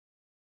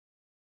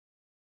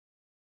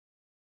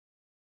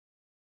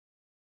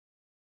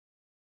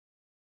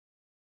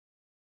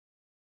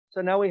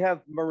So now we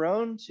have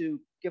Miron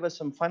to give us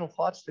some final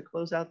thoughts to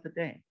close out the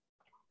day.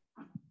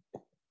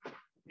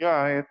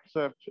 Yeah, it's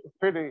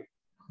pretty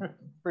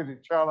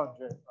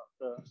challenging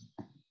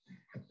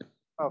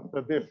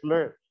after this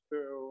list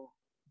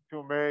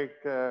to make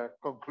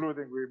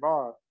concluding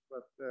remarks,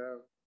 but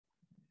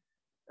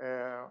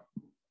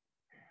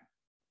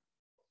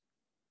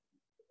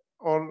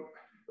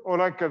all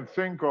I can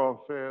think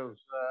of is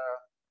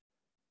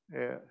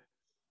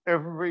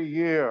every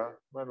year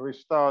when we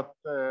start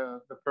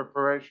the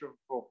preparation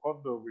for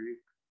Condor Week,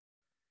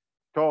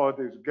 Todd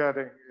is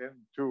getting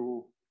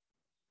into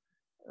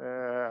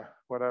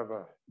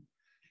whatever,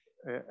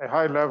 a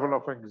high level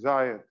of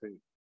anxiety.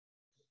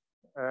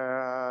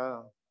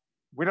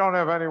 We don't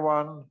have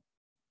anyone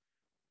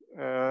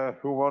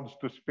who wants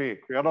to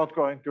speak. We are not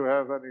going to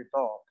have any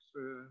talks.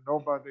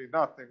 Nobody,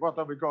 nothing. What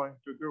are we going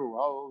to do?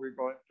 How are we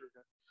going to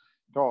get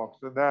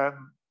talks? And then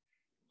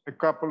a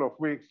couple of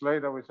weeks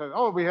later, we said,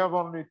 oh, we have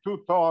only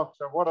 2 talks,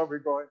 and what are we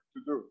going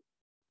to do?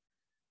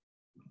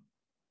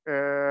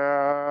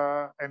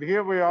 And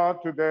here we are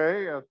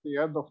today at the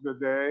end of the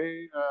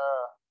day,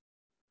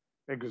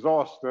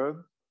 exhausted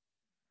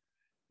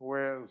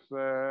with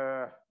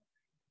a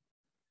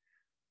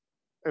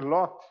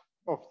lot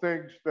of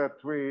things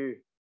that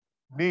we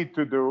need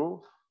to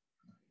do.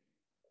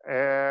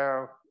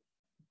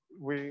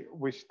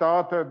 We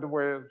started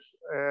with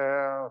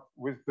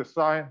the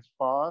science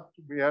part.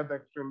 We had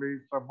actually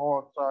some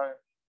more time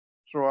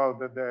throughout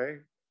the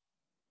day.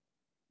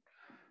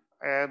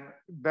 And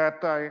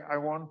that I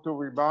want to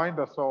remind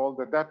us all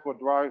that what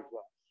drives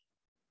us.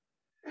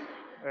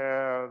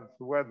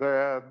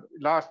 Whether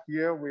last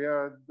year we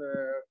had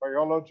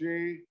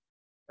biology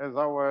as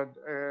our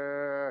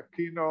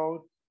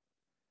keynote.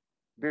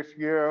 This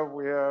year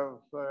we have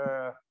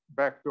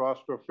back to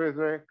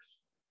astrophysics.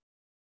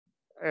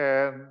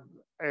 And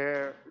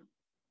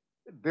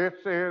this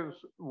is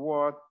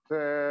what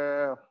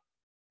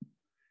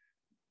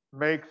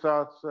makes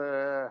us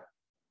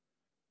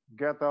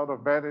get out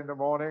of bed in the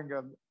morning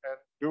and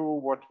do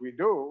what we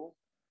do.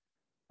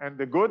 And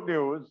the good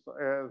news,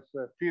 as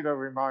Peter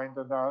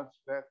reminded us,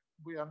 that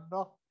we are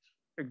not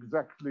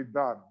exactly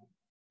done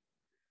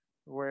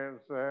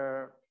with,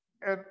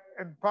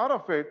 and part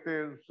of it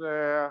is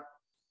the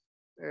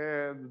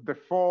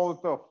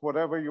fault of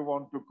whatever you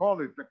want to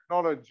call it,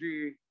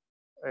 technology.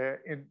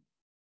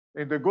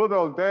 In the good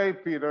old day,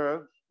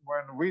 Peter,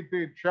 when we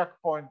did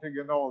checkpointing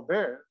and all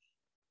this,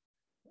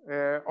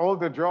 all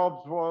the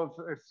jobs was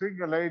a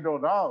single A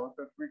dot out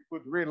that we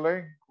could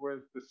relink with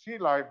the C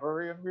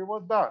library and we were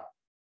done.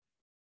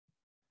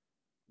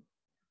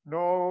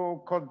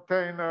 No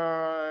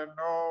container,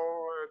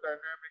 no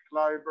dynamic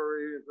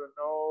libraries, and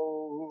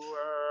no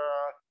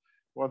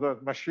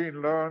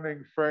machine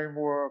learning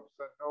frameworks,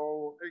 and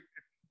no.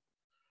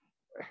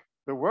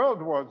 The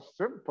world was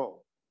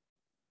simple.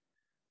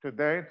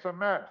 Today it's a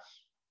mess.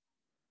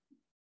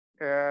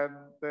 And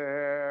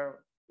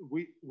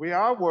we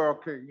are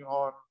working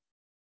on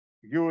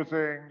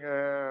using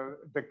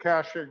the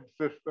caching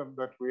system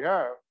that we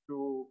have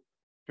to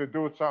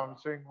do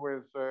something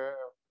with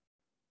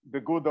the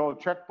good old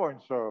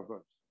checkpoint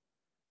servers.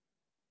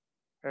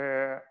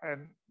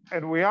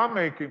 And we are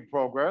making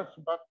progress,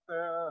 but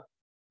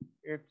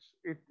it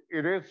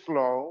is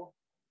slow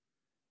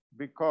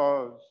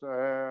because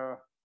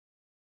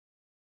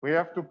we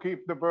have to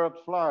keep the birds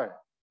flying.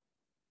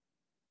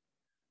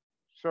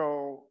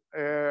 So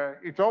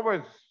it's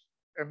always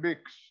a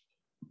mixed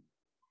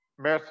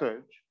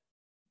message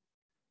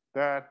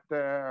that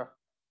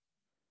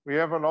we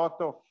have a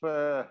lot of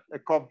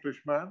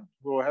accomplishment.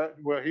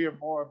 We'll hear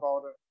more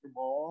about it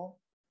tomorrow.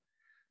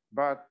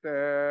 But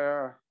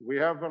we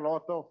have a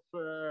lot of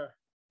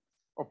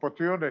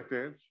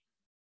opportunities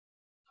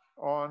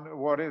on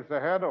what is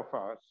ahead of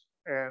us.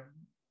 And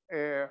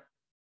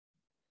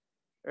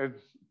as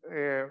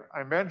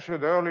I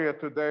mentioned earlier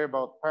today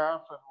about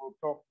PATH, and we'll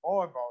talk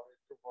more about it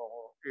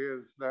tomorrow,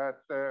 is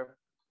that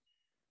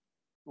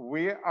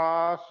we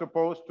are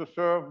supposed to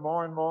serve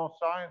more and more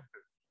scientists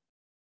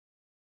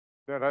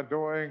that are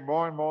doing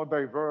more and more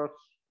diverse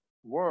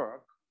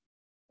work.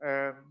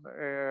 And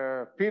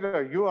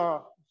Peter, you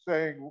are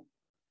saying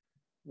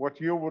what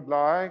you would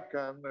like,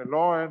 and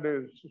Lauren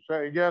is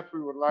saying, yes,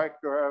 we would like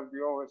to have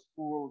the OS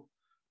pool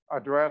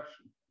address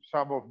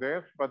some of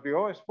this, but the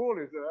OS pool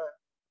is a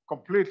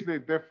completely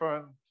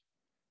different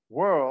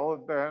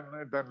world than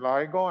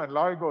LIGO, and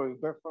LIGO is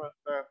different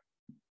than,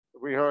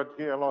 we heard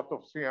here a lot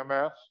of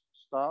CMS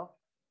stuff.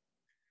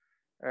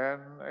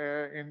 And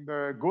in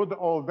the good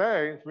old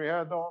days, we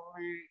had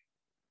only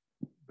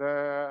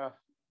the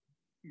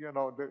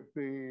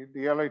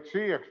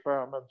LHC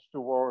experiments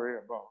to worry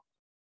about.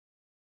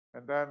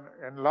 And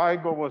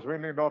LIGO was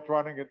really not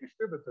running a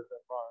distributed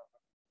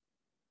environment.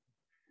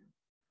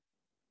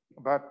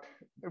 But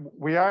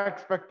we are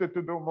expected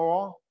to do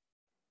more.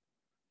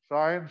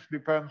 Science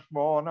depends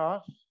more on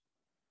us.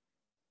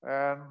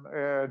 And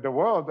the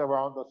world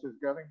around us is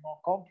getting more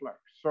complex.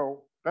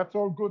 So that's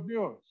all good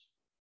news,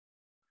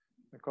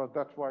 because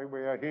that's why we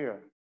are here.